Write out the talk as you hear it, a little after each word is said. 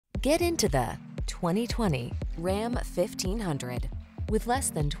Get into the 2020 Ram 1500. With less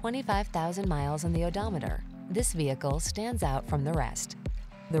than 25,000 miles on the odometer, this vehicle stands out from the rest.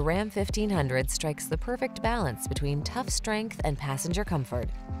 The Ram 1500 strikes the perfect balance between tough strength and passenger comfort.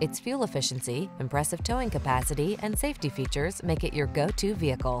 Its fuel efficiency, impressive towing capacity, and safety features make it your go-to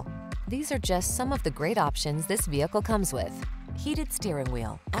vehicle. These are just some of the great options this vehicle comes with: heated steering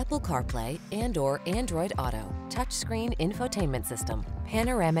wheel, Apple CarPlay and/or Android Auto, touchscreen infotainment system,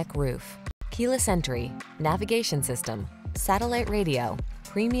 panoramic roof, keyless entry, navigation system, satellite radio,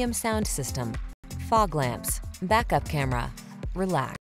 premium sound system, fog lamps, backup camera. Relax.